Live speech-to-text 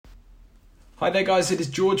Hi there guys, it is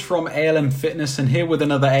George from ALM Fitness and here with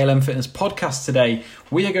another ALM Fitness podcast today.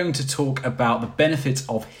 We are going to talk about the benefits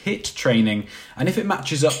of HIIT training and if it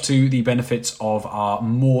matches up to the benefits of our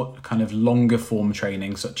more kind of longer form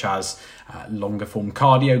training such as longer form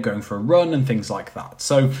cardio, going for a run and things like that.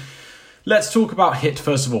 So let's talk about HIIT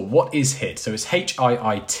first of all. What is HIIT? So it's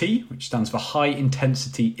HIIT, which stands for high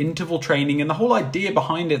intensity interval training. And the whole idea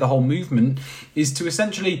behind it, the whole movement, is to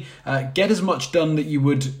essentially get as much done that you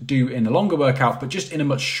would do in a longer workout, but just in a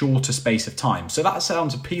much shorter space of time. So that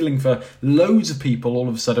sounds appealing for loads of people all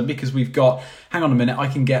of a sudden because we've got, hang on a minute, I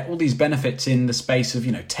can get all these benefits in the space of,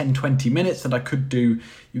 10, 20 minutes that I could do,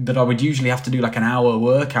 that I would usually have to do like an hour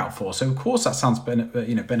workout for. So of course that sounds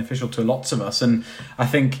beneficial to lots of us. And I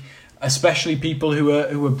think especially people who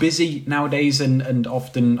are busy nowadays and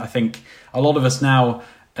often I think a lot of us now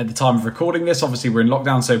at the time of recording this, obviously we're in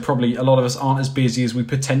lockdown, so probably a lot of us aren't as busy as we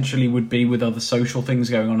potentially would be with other social things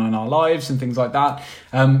going on in our lives and things like that.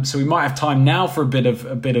 So we might have time now for a bit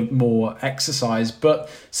of more exercise, but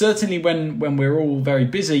certainly when we're all very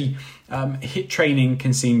busy, HIIT training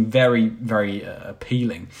can seem very, very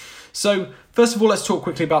appealing. So first of all, let's talk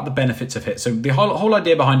quickly about the benefits of HIIT. So the whole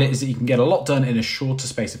idea behind it is that you can get a lot done in a shorter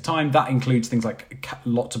space of time. That includes things like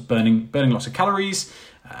burning lots of calories.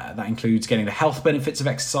 That includes getting the health benefits of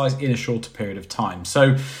exercise in a shorter period of time.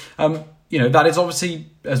 So, that is obviously,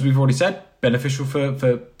 as we've already said, beneficial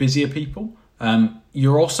for busier people.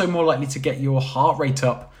 You're also more likely to get your heart rate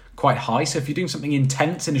up quite high. So if you're doing something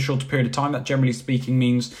intense in a shorter period of time, that generally speaking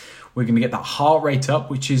means we're going to get that heart rate up,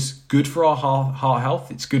 which is good for our heart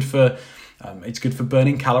health. It's good for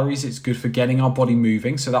burning calories. It's good for getting our body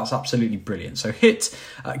moving. So that's absolutely brilliant. So HIIT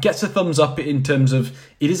gets a thumbs up in terms of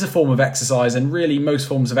it is a form of exercise, and really most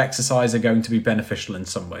forms of exercise are going to be beneficial in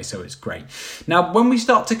some way. So it's great. Now, when we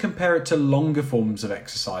start to compare it to longer forms of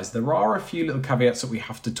exercise, there are a few little caveats that we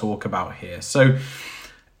have to talk about here. So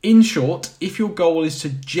in short, if your goal is to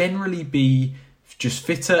generally be just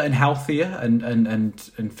fitter and healthier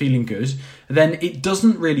and feeling good, then it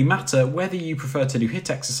doesn't really matter whether you prefer to do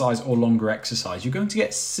HIIT exercise or longer exercise. You're going to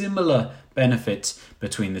get similar benefits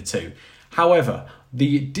between the two. However,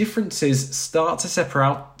 the differences start to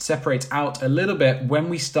separate out a little bit when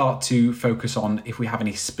we start to focus on if we have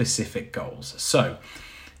any specific goals. So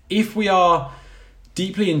if we are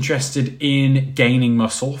deeply interested in gaining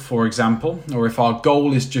muscle, for example, or if our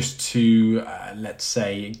goal is just to, let's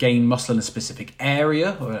say, gain muscle in a specific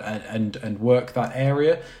area and work that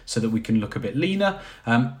area so that we can look a bit leaner,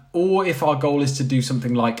 or if our goal is to do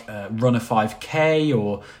something like run a 5K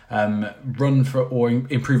or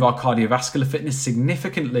improve our cardiovascular fitness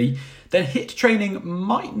significantly, then HIIT training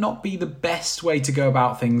might not be the best way to go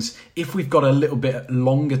about things if we've got a little bit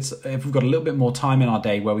longer, if we've got a little bit more time in our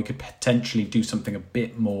day where we could potentially do something a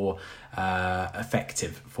bit more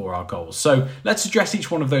effective for our goals. So let's address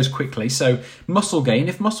each one of those quickly. So muscle gain,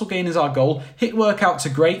 if muscle gain is our goal, HIIT workouts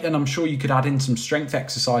are great, and I'm sure you could add in some strength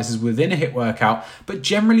exercises within a HIIT workout, but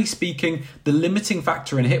generally speaking, the limiting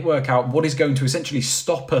factor in a HIIT workout, what is going to essentially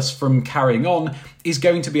stop us from carrying on, is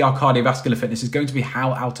going to be our cardiovascular fitness, is going to be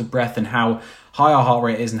how out of breath and how high our heart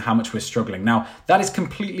rate is and how much we're struggling. Now, that is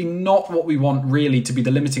completely not what we want really to be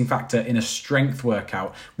the limiting factor in a strength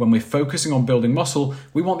workout. When we're focusing on building muscle,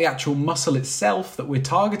 we want the actual muscle itself that we're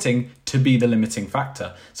targeting to be the limiting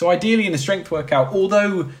factor. So ideally in a strength workout,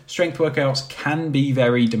 although strength workouts can be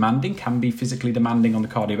very demanding, can be physically demanding on the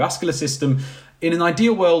cardiovascular system, in an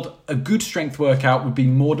ideal world, a good strength workout would be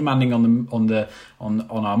more demanding on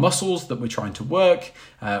our muscles that we're trying to work,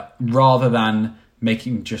 rather than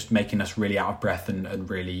making us really out of breath and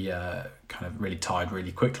really really tired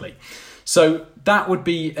really quickly. So that would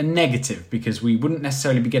be a negative because we wouldn't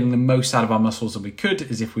necessarily be getting the most out of our muscles that we could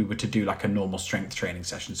as if we were to do like a normal strength training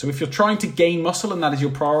session. So if you're trying to gain muscle and that is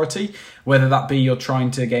your priority, whether that be you're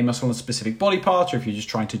trying to gain muscle on a specific body part or if you're just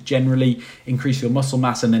trying to generally increase your muscle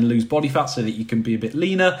mass and then lose body fat so that you can be a bit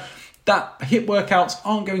leaner, that HIIT workouts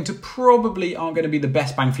aren't going to be the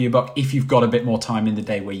best bang for your buck if you've got a bit more time in the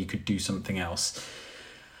day where you could do something else.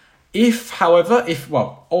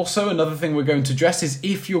 Also another thing we're going to address is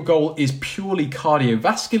if your goal is purely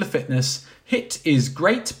cardiovascular fitness, HIIT is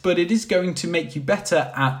great, but it is going to make you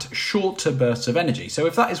better at shorter bursts of energy. So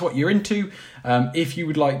if that is what you're into, if you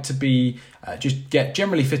would like to be just get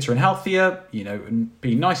generally fitter and healthier, and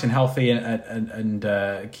be nice and healthy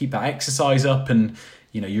and keep that exercise up and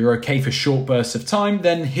you're okay for short bursts of time,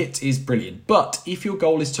 then HIIT is brilliant. But if your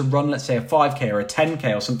goal is to run, let's say a 5K or a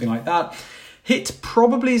 10K or something like that, HIIT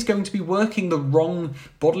probably is going to be working the wrong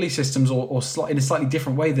bodily systems or in a slightly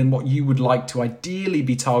different way than what you would like to ideally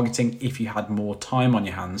be targeting if you had more time on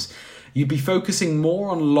your hands. You'd be focusing more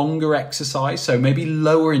on longer exercise, so maybe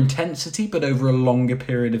lower intensity, but over a longer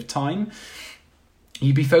period of time.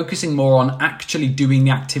 You'd be focusing more on actually doing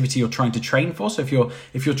the activity you're trying to train for. So if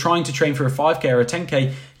you're trying to train for a 5K or a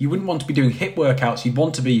 10K, you wouldn't want to be doing HIIT workouts. You'd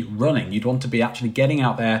want to be running. You'd want to be actually getting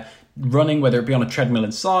out there, running, whether it be on a treadmill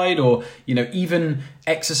inside or, even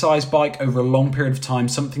exercise bike over a long period of time,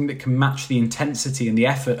 something that can match the intensity and the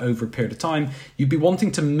effort over a period of time. You'd be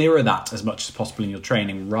wanting to mirror that as much as possible in your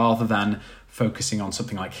training rather than focusing on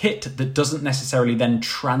something like HIIT that doesn't necessarily then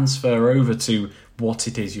transfer over to what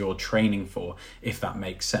it is you're training for, if that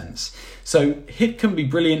makes sense. So HIIT can be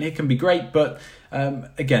brilliant, it can be great, but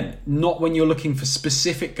again, not when you're looking for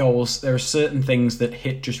specific goals. There are certain things that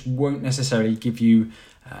HIIT just won't necessarily give you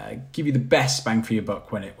the best bang for your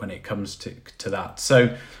buck when it comes to that.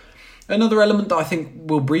 So another element that I think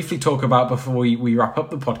we'll briefly talk about before we wrap up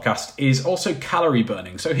the podcast is also calorie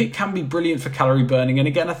burning. So HIIT can be brilliant for calorie burning. And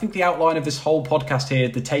again, I think the outline of this whole podcast here,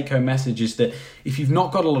 the take-home message is that if you've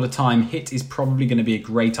not got a lot of time, HIIT is probably going to be a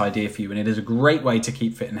great idea for you. And it is a great way to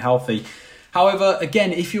keep fit and healthy. However,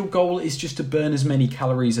 again, if your goal is just to burn as many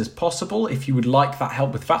calories as possible, if you would like that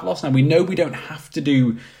help with fat loss, now we know we don't have to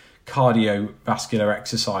do cardiovascular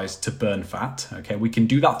exercise to burn fat. Okay, we can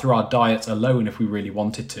do that through our diet alone if we really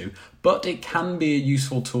wanted to, but it can be a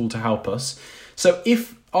useful tool to help us. So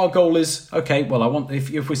if our goal is, okay, well,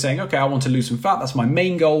 if we're saying, okay, I want to lose some fat, that's my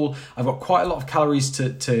main goal. I've got quite a lot of calories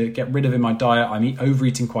to get rid of in my diet. I'm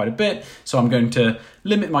overeating quite a bit, so I'm going to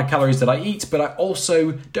limit my calories that I eat, but I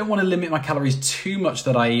also don't want to limit my calories too much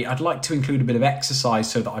that I eat. I'd like to include a bit of exercise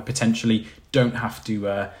so that I potentially don't have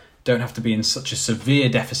to be in such a severe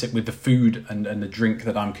deficit with the food and the drink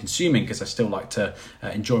that I'm consuming, because I still like to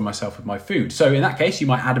enjoy myself with my food. So in that case, you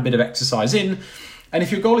might add a bit of exercise in. And if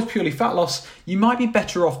your goal is purely fat loss, you might be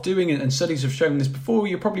better off doing, and studies have shown this before,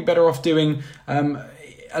 you're probably better off doing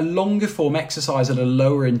a longer form exercise at a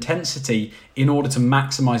lower intensity in order to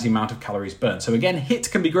maximize the amount of calories burned. So again, HIIT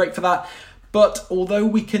can be great for that. But although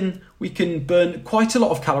we can burn quite a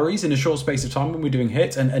lot of calories in a short space of time when we're doing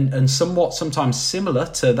HIIT, and somewhat sometimes similar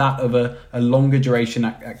to that of a longer duration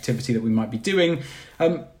activity that we might be doing,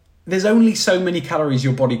 there's only so many calories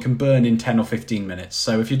your body can burn in 10 or 15 minutes.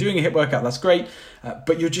 So if you're doing a HIIT workout, that's great,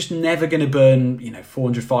 but you're just never going to burn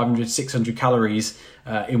 400, 500, 600 calories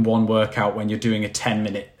in one workout when you're doing a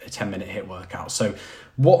 10-minute HIIT workout. So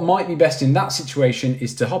what might be best in that situation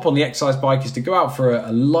is to hop on the exercise bike, is to go out for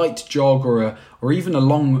a light jog or even a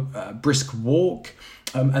long brisk walk.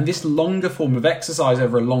 And this longer form of exercise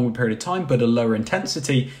over a longer period of time, but a lower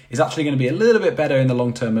intensity, is actually going to be a little bit better in the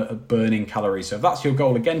long term at burning calories. So if that's your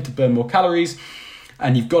goal, again, to burn more calories,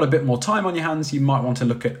 and you've got a bit more time on your hands, you might want to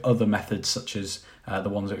look at other methods such as the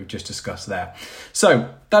ones that we've just discussed there.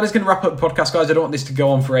 So that is going to wrap up the podcast, guys. I don't want this to go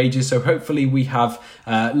on for ages, so hopefully we have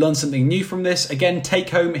learned something new from this. Again, take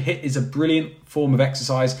home, HIIT is a brilliant form of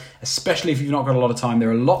exercise, especially if you've not got a lot of time. There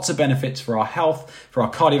are lots of benefits for our health, for our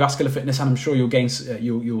cardiovascular fitness, and I'm sure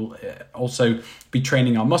you'll also be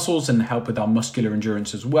training our muscles and help with our muscular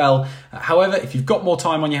endurance as well. However, if you've got more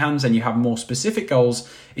time on your hands and you have more specific goals,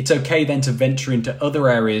 it's okay then to venture into other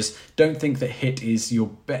areas. Don't think that HIIT is your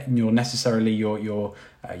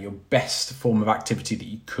best form of activity that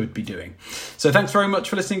you could be doing. So thanks very much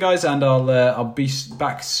for listening, guys, and I'll be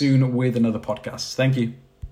back soon with another podcast. Thank you.